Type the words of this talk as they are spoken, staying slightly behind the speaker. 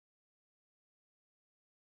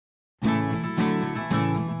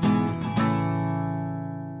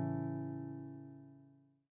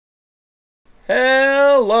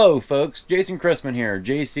Hello folks, Jason Chrisman here,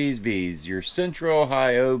 JC's Bees, your Central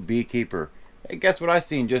Ohio beekeeper. Hey, guess what I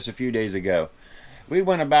seen just a few days ago? We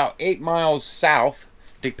went about 8 miles south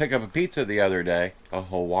to pick up a pizza the other day, a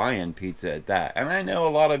Hawaiian pizza at that. And I know a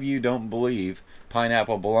lot of you don't believe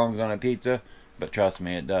pineapple belongs on a pizza, but trust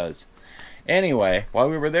me, it does. Anyway, while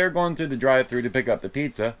we were there going through the drive-thru to pick up the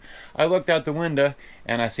pizza, I looked out the window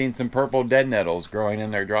and I seen some purple dead nettles growing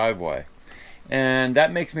in their driveway. And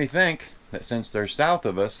that makes me think that since they're south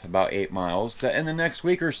of us, about 8 miles, that in the next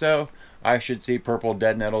week or so, I should see purple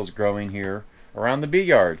dead nettles growing here around the bee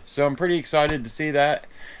yard. So I'm pretty excited to see that.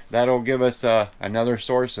 That'll give us another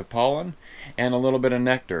source of pollen and a little bit of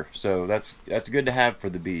nectar. So that's good to have for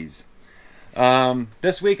the bees.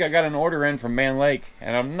 This week I got an order in from Mann Lake,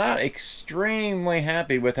 and I'm not extremely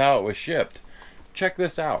happy with how it was shipped. Check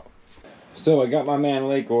this out. So I got my Mann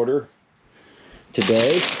Lake order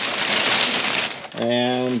today,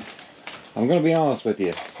 and I'm going to be honest with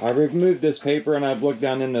you. I removed this paper and I've looked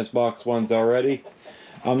down in this box once already.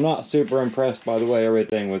 I'm not super impressed by the way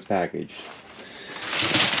everything was packaged.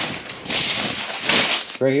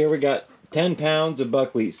 Right here we got 10 pounds of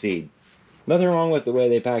buckwheat seed. Nothing wrong with the way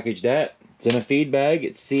they packaged that. It's in a feed bag,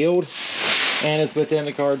 it's sealed, and it's within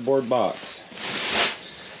a cardboard box.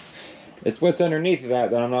 It's what's underneath of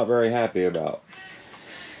that I'm not very happy about.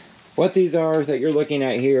 What these are that you're looking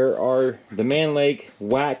at here are the Mann Lake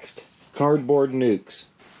waxed cardboard nukes,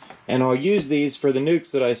 and I'll use these for the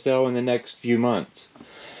nukes that I sell in the next few months.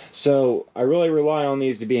 So I really rely on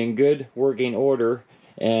these to be in good working order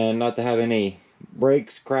and not to have any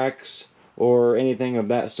breaks, cracks, or anything of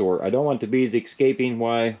that sort. I don't want the bees escaping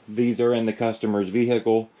while these are in the customer's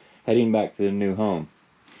vehicle heading back to the new home.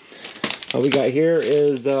 What we got here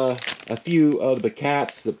is a few of the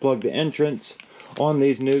caps that plug the entrance on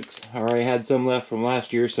these nukes. I already had some left from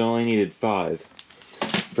last year, so I only needed 5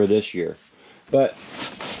 for this year. But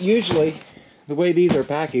usually the way these are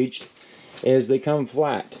packaged is they come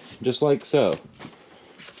flat, just like so,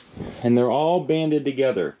 and they're all banded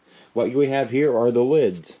together. What we have here are the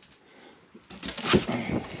lids.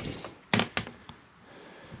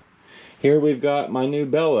 Here we've got my new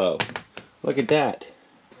Bellow. Look at that.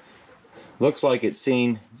 Looks like it's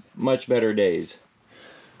seen much better days.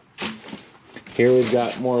 Here we've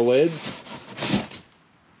got more lids.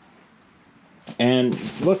 And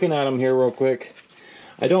looking at them here real quick,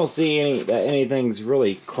 I don't see that anything's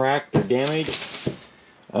really cracked or damaged.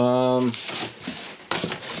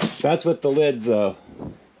 That's with the lids though.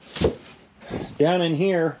 Down in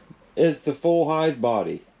here is the full hive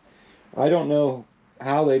body. I don't know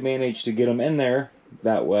how they managed to get them in there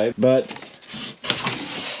that way, but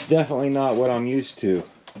it's definitely not what I'm used to.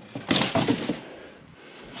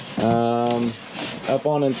 Up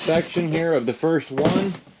on inspection here of the first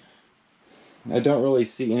one, I don't really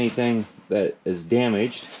see anything that is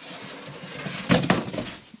damaged.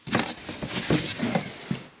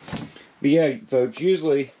 But yeah, folks,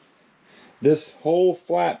 usually this whole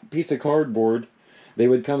flat piece of cardboard, they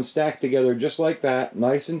would come stacked together just like that,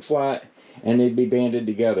 nice and flat, and they'd be banded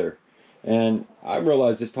together. And I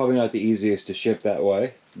realize it's probably not the easiest to ship that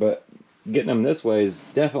way, but getting them this way is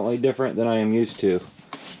definitely different than I am used to.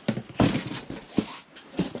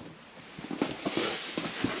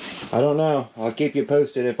 I don't know. I'll keep you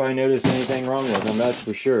posted if I notice anything wrong with them, that's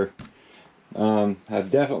for sure. I've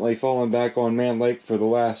definitely fallen back on Mann Lake for the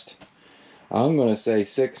last, I'm going to say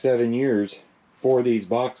 6-7 years for these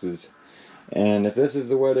boxes. And if this is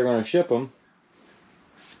the way they're going to ship them,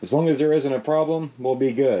 as long as there isn't a problem, we'll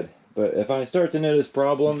be good. But if I start to notice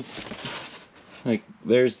problems, like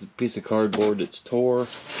there's a piece of cardboard that's tore,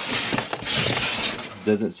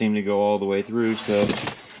 doesn't seem to go all the way through, so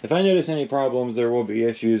if I notice any problems, there will be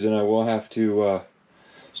issues, and I will have to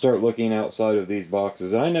start looking outside of these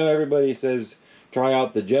boxes. And I know everybody says try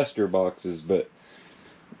out the Jester boxes, but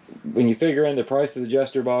when you figure in the price of the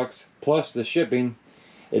Jester box plus the shipping,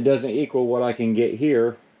 it doesn't equal what I can get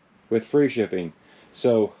here with free shipping.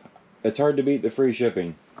 So it's hard to beat the free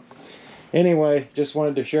shipping. Anyway, just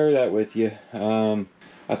wanted to share that with you. I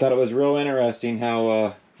thought it was real interesting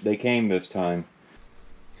how they came this time.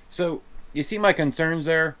 So you see my concerns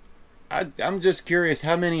there? I'm just curious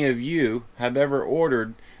how many of you have ever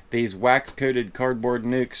ordered these wax-coated cardboard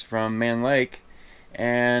nukes from Mann Lake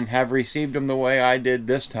and have received them the way I did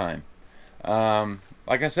this time.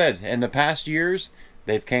 Like I said, in the past years,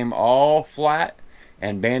 they've came all flat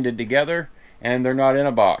and banded together, and they're not in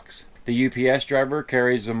a box. The UPS driver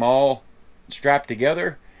carries them all strapped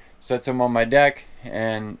together, sets them on my deck,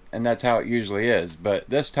 and that's how it usually is. But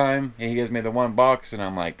this time he gives me the one box, and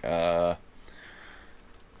I'm like,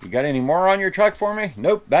 you got any more on your truck for me?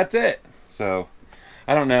 Nope, that's it. So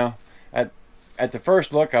I don't know. At the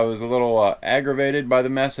first look, I was a little aggravated by the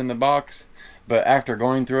mess in the box, but after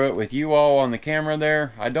going through it with you all on the camera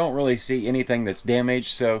there, I don't really see anything that's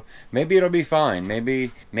damaged, so maybe it'll be fine.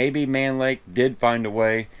 Maybe Mann Lake did find a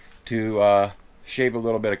way to shave a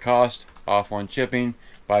little bit of cost off on shipping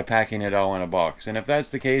by packing it all in a box. And if that's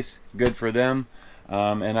the case, good for them.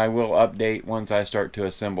 And I will update once I start to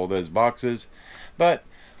assemble those boxes. But,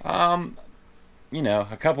 you know,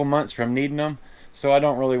 a couple months from needing them, so I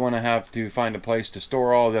don't really want to have to find a place to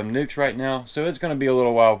store all of them nukes right now. So it's going to be a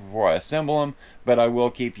little while before I assemble them, but I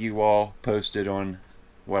will keep you all posted on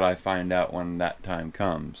what I find out when that time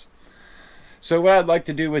comes. So what I'd like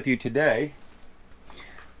to do with you today,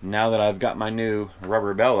 now that I've got my new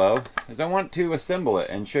rubber bellow, is I want to assemble it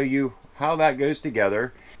and show you how that goes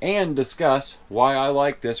together and discuss why I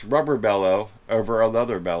like this rubber bellow over a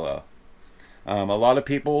leather bellow. A lot of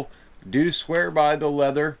people do swear by the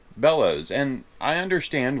leather bellows, and I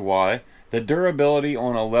understand why. The durability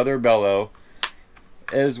on a leather bellow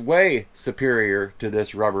is way superior to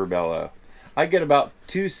this rubber bellow. I get about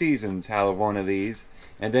 2 seasons out of one of these,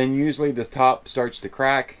 and then usually the top starts to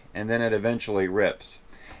crack and then it eventually rips.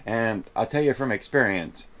 And I'll tell you from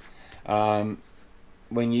experience, when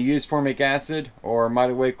you use formic acid or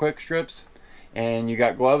Mighty Way quick strips and you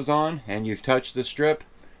got gloves on and you've touched the strip,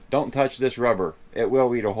 don't touch this rubber. It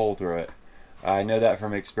will eat a hole through it. I know that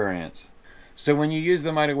from experience. So when you use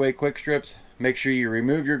the Mighty Way quick strips, make sure you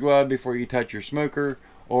remove your glove before you touch your smoker,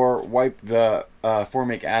 or wipe the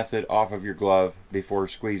formic acid off of your glove before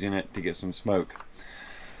squeezing it to get some smoke.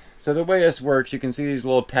 So the way this works, you can see these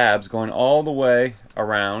little tabs going all the way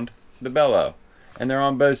around the bellow. And they're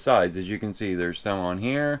on both sides. As you can see, there's some on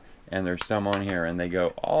here and there's some on here, and they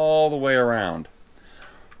go all the way around.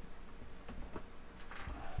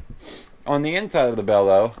 On the inside of the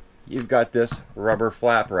bellow, you've got this rubber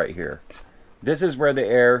flap right here. This is where the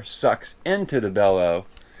air sucks into the bellow,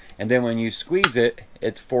 and then when you squeeze it,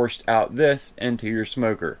 it's forced out this into your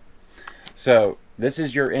smoker. So this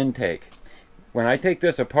is your intake. When I take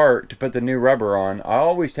this apart to put the new rubber on, I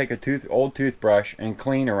always take a old toothbrush and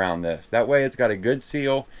clean around this. That way it's got a good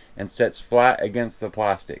seal and sits flat against the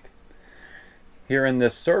plastic. Here in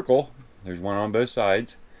this circle, there's one on both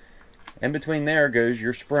sides. In between there goes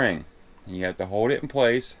your spring. And you have to hold it in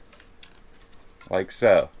place like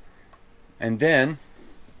so. And then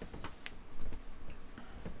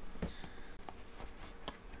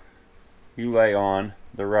you lay on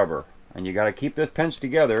the rubber. And you got to keep this pinched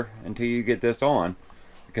together until you get this on,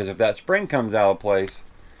 because if that spring comes out of place,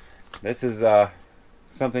 this is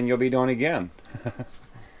something you'll be doing again.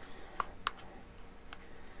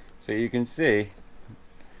 So you can see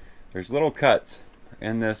there's little cuts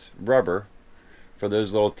in this rubber for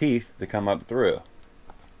those little teeth to come up through.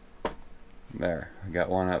 There, I got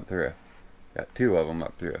one up through. Got 2 of them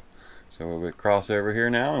up through. So we'll cross over here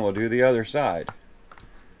now and we'll do the other side.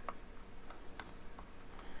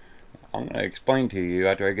 I'm going to explain to you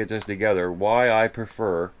after I get this together why I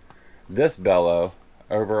prefer this bellow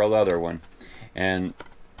over a leather one. And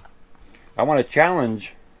I want to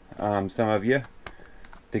challenge some of you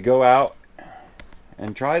to go out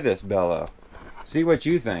and try this bellow. See what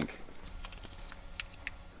you think.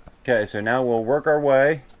 Okay, so now we'll work our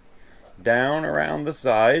way down around the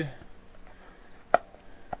side. And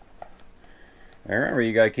remember,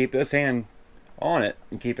 you got to keep this hand on it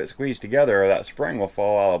and keep it squeezed together, or that spring will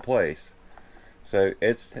fall out of place. So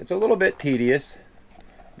it's a little bit tedious,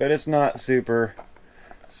 but it's not super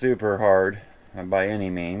hard by any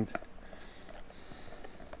means.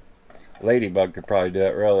 Ladybug could probably do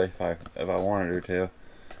it really if I wanted her to,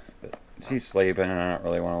 but she's sleeping and I don't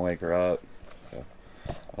really want to wake her up, so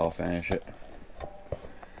I'll finish it.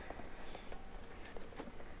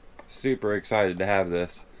 Super excited to have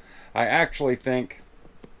this. I actually think,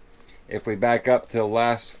 if we back up to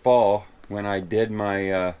last fall when I did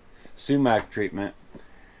my sumac treatment,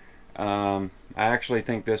 I actually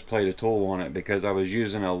think this played a toll on it, because I was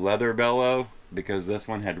using a leather bellow because this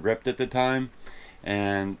one had ripped at the time,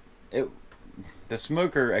 and the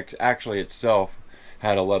smoker actually itself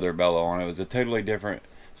had a leather bellow on it. It was a totally different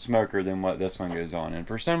smoker than what this one goes on, and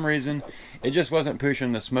for some reason it just wasn't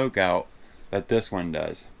pushing the smoke out that this one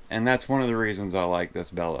does, and that's one of the reasons I like this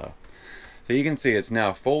bellow. So you can see it's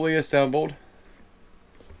now fully assembled.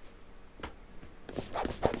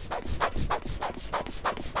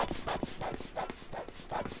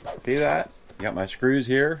 See that? Got my screws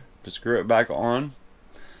here to screw it back on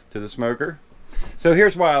to the smoker. So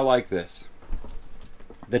here's why I like this.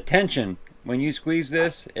 The tension when you squeeze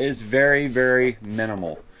this is very, very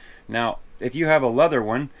minimal. Now, if you have a leather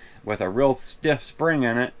one with a real stiff spring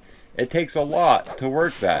in it, it takes a lot to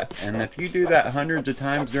work that. And if you do that hundreds of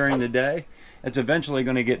times during the day, it's eventually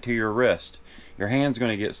going to get to your wrist. Your hand's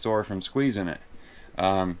going to get sore from squeezing it.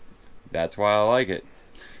 That's why I like it.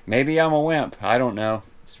 Maybe I'm a wimp. I don't know.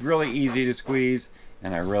 It's really easy to squeeze,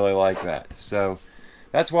 and I really like that. So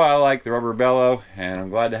that's why I like the rubber bellow, and I'm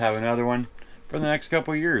glad to have another one for the next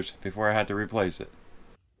couple years before I have to replace it.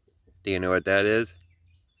 Do you know what that is?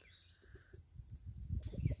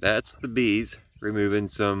 That's the bees removing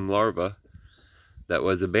some larvae that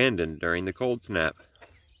was abandoned during the cold snap.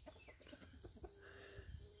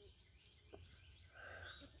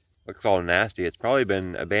 Looks all nasty. It's probably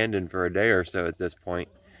been abandoned for a day or so at this point.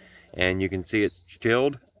 And you can see it's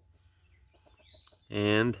chilled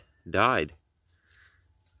and died.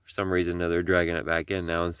 For some reason, they're dragging it back in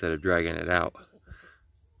now instead of dragging it out.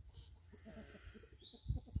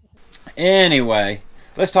 Anyway,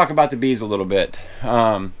 let's talk about the bees a little bit.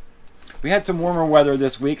 We had some warmer weather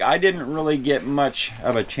this week. I didn't really get much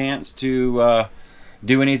of a chance to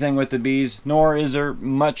do anything with the bees, nor is there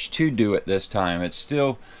much to do at this time. It's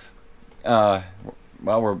still, well,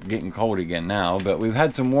 we're getting cold again now, but we've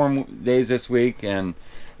had some warm days this week, and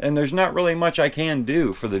there's not really much I can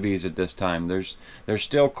do for the bees at this time. There's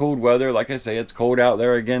still cold weather. Like I say, it's cold out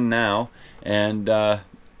there again now, and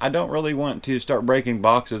I don't really want to start breaking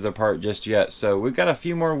boxes apart just yet. So we've got a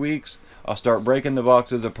few more weeks. I'll start breaking the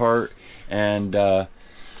boxes apart and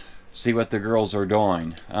see what the girls are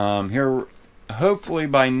doing. Here, hopefully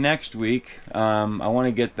by next week, I want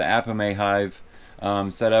to get the Apiary hive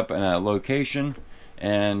set up in a location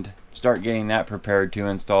and start getting that prepared to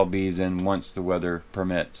install bees in once the weather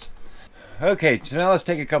permits. Okay, so now let's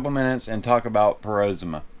take a couple minutes and talk about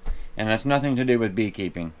Parosmia. And it's nothing to do with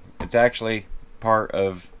beekeeping. It's actually part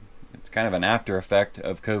of, it's kind of an after effect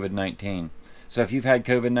of COVID-19. So if you've had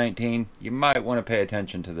COVID-19, you might want to pay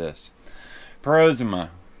attention to this. Parosmia.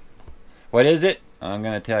 What is it? I'm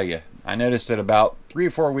going to tell you. I noticed it about 3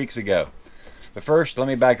 or 4 weeks ago. But first, let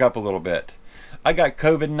me back up a little bit. I got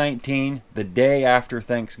COVID-19 the day after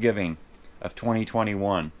Thanksgiving of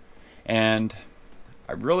 2021. And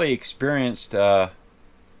I really experienced COVID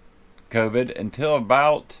until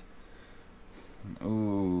about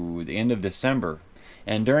the end of December.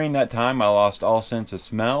 And during that time, I lost all sense of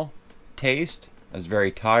smell, taste. I was very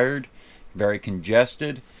tired, very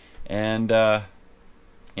congested, and yeah,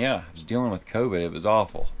 I was dealing with COVID. It was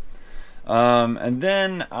awful. And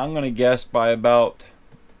then I'm going to guess by about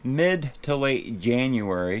mid to late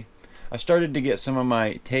January, I started to get some of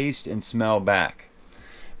my taste and smell back.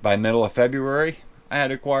 By middle of February, I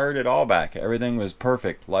had acquired it all back. Everything was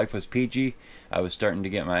perfect. Life was peachy. I was starting to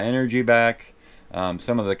get my energy back.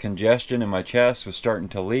 Some of the congestion in my chest was starting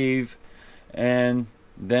to leave. And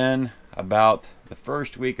then about the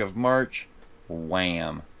first week of March,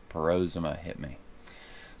 wham, Parosmia hit me.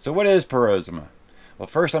 So what is Parosmia? Well,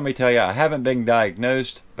 first let me tell you, I haven't been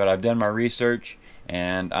diagnosed, but I've done my research,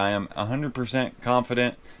 and I am 100%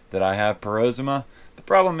 confident that I have Parosmia. The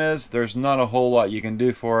problem is there's not a whole lot you can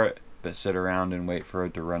do for it but sit around and wait for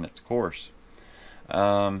it to run its course.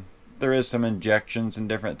 There is some injections and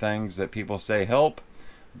different things that people say help,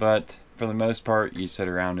 but for the most part you sit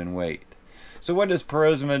around and wait. So what does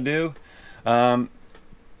Parosmia do?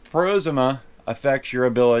 Parosmia affects your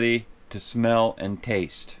ability to smell and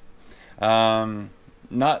taste.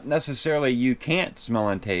 Not necessarily you can't smell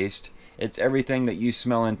and taste. It's everything that you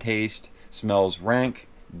smell and taste smells rank,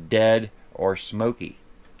 dead, or smoky.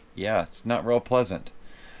 Yeah, it's not real pleasant.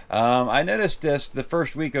 I noticed this the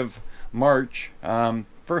first week of March.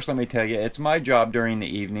 First, let me tell you, it's my job during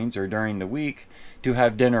the evenings or during the week to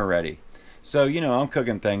have dinner ready. So, you know, I'm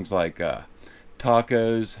cooking things like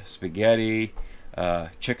tacos, spaghetti,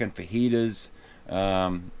 chicken fajitas,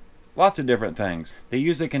 lots of different things. They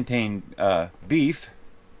usually contain beef,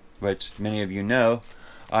 which many of you know.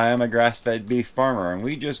 I am a grass-fed beef farmer, and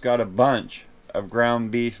we just got a bunch of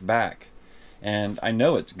ground beef back. And I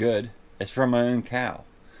know it's good. It's from my own cow.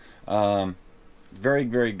 Very,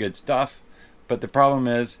 very good stuff. But the problem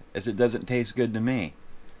is it doesn't taste good to me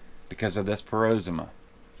because of this Parosmia.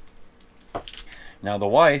 Now the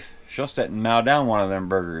wife, she'll sit and mow down one of them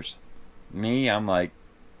burgers. Me, I'm like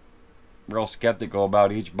real skeptical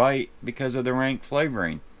about each bite because of the rank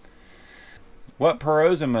flavoring. What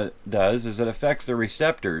Parosmia does is it affects the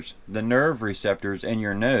receptors, the nerve receptors in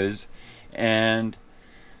your nose, and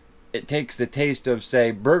it takes the taste of,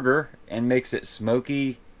 say, burger and makes it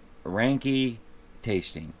smoky, ranky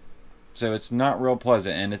tasting. So it's not real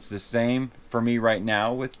pleasant, and it's the same for me right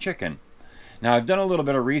now with chicken. Now I've done a little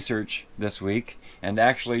bit of research this week and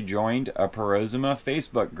actually joined a Parosmia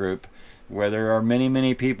Facebook group where there are many,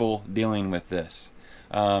 many people dealing with this.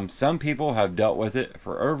 Some people have dealt with it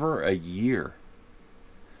for over a year.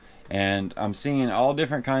 And I'm seeing all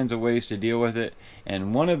different kinds of ways to deal with it.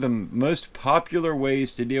 And one of the most popular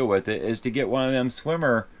ways to deal with it is to get one of them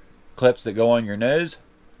swimmer clips that go on your nose,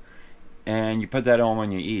 and you put that on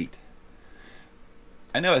when you eat.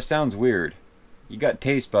 I know it sounds weird. You got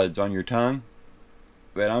taste buds on your tongue,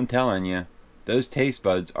 but I'm telling you, those taste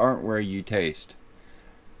buds aren't where you taste.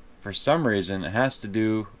 For some reason, it has to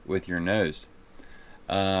do with your nose.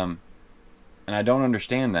 And I don't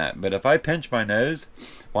understand that. But if I pinch my nose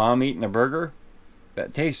while I'm eating a burger,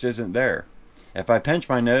 that taste isn't there. If I pinch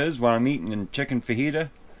my nose while I'm eating a chicken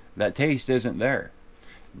fajita, that taste isn't there.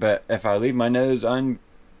 But if I leave my nose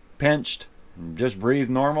unpinched and just breathe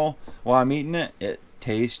normal while I'm eating it, it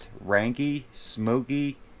tastes ranky,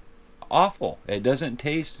 smoky, awful. It doesn't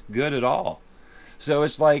taste good at all. So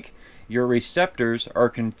it's like your receptors are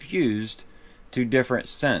confused to different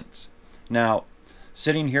scents. Now,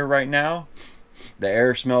 sitting here right now, the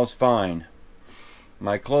air smells fine.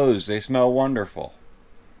 My clothes, they smell wonderful.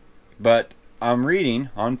 But I'm reading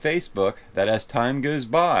on Facebook that as time goes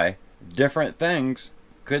by, different things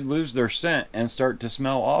could lose their scent and start to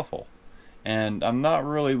smell awful. And I'm not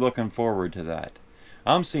really looking forward to that.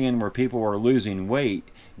 I'm seeing where people are losing weight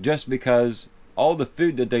just because all the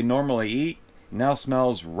food that they normally eat now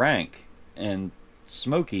smells rank and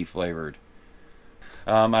smoky flavored.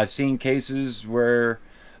 I've seen cases where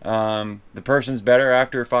the person's better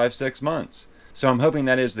after 5-6 months. So I'm hoping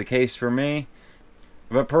that is the case for me.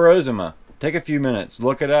 But Parosmia, take a few minutes,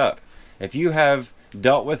 look it up. If you have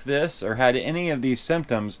dealt with this or had any of these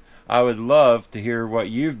symptoms, I would love to hear what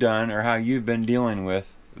you've done or how you've been dealing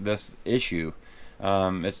with this issue.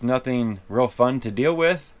 It's nothing real fun to deal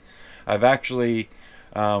with. I've actually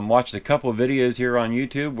watched a couple of videos here on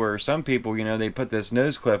YouTube where some people, you know, they put this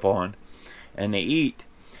nose clip on and they eat,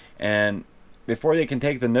 and before they can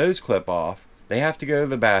take the nose clip off, they have to go to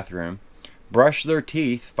the bathroom, brush their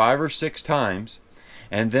teeth 5 or 6 times,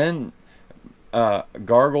 and then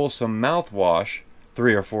gargle some mouthwash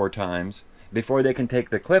 3 or 4 times before they can take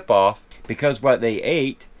the clip off, because what they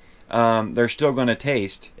ate, they're still going to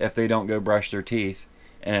taste if they don't go brush their teeth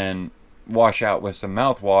and wash out with some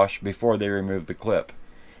mouthwash before they remove the clip.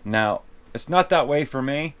 Now, it's not that way for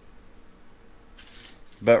me,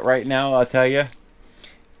 but right now I'll tell you,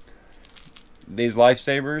 these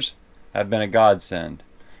lifesavers have been a godsend.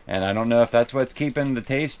 And I don't know if that's what's keeping the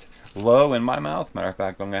taste low in my mouth. Matter of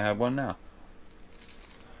fact, I'm going to have one now.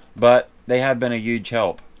 But they have been a huge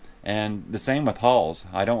help. And the same with Halls.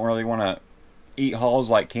 I don't really want to eat Halls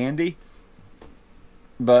like candy,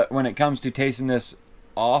 but when it comes to tasting this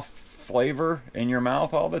off flavor in your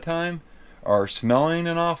mouth all the time, or smelling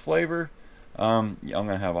an off flavor, I'm going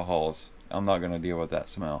to have a Halls. I'm not going to deal with that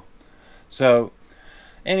smell. So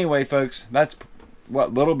anyway, folks, that's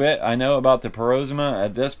what little bit I know about the Parosmia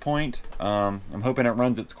at this point. I'm hoping it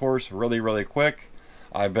runs its course really, really quick.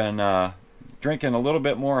 I've been drinking a little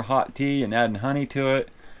bit more hot tea and adding honey to it.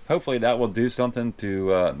 Hopefully that will do something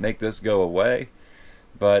to make this go away.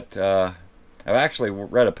 But I've actually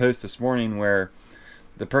read a post this morning where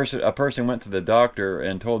a person went to the doctor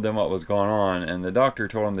and told them what was going on, and the doctor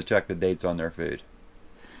told them to check the dates on their food.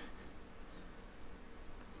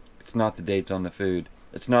 It's not the dates on the food.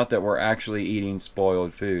 It's not that we're actually eating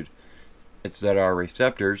spoiled food. It's that our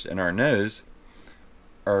receptors in our nose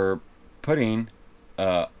are putting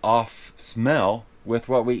off smell with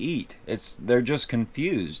what we eat. They're just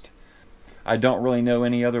confused. I don't really know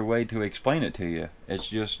any other way to explain it to you. It's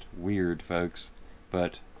just weird, folks.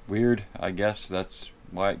 But weird, I guess that's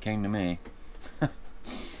why it came to me.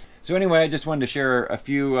 So anyway, I just wanted to share a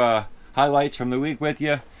few highlights from the week with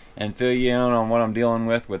you and fill you in on what I'm dealing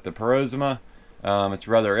with the Parosmia. It's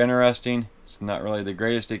rather interesting. It's not really the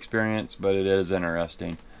greatest experience, but it is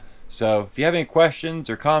interesting. So if you have any questions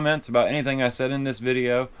or comments about anything I said in this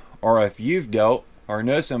video, or if you've dealt or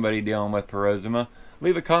know somebody dealing with Parosmia,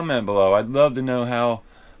 leave a comment below. I'd love to know how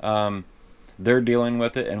they're dealing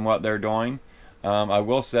with it and what they're doing. I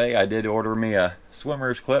will say I did order me a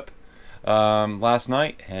swimmer's clip last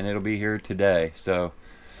night, and it'll be here today. So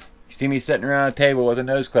you see me sitting around a table with a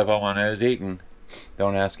nose clip on my nose eating,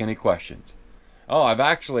 don't ask any questions. Oh, I've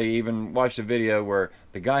actually even watched a video where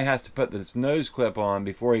the guy has to put this nose clip on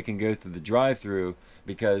before he can go through the drive-thru,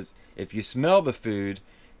 because if you smell the food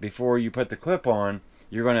before you put the clip on,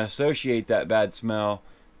 you're going to associate that bad smell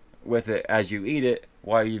with it as you eat it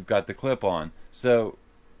while you've got the clip on. So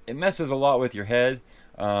it messes a lot with your head,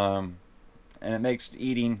 and it makes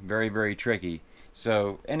eating very, very tricky.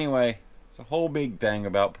 So anyway, it's a whole big thing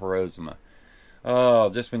about Parosmia. Oh,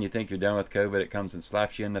 just when you think you're done with COVID, it comes and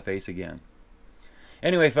slaps you in the face again.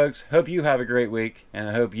 Anyway, folks, hope you have a great week, and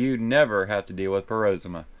I hope you never have to deal with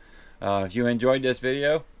Parosmia. If you enjoyed this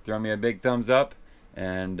video, throw me a big thumbs up,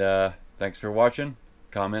 and thanks for watching.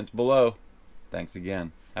 Comments below. Thanks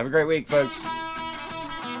again. Have a great week, folks.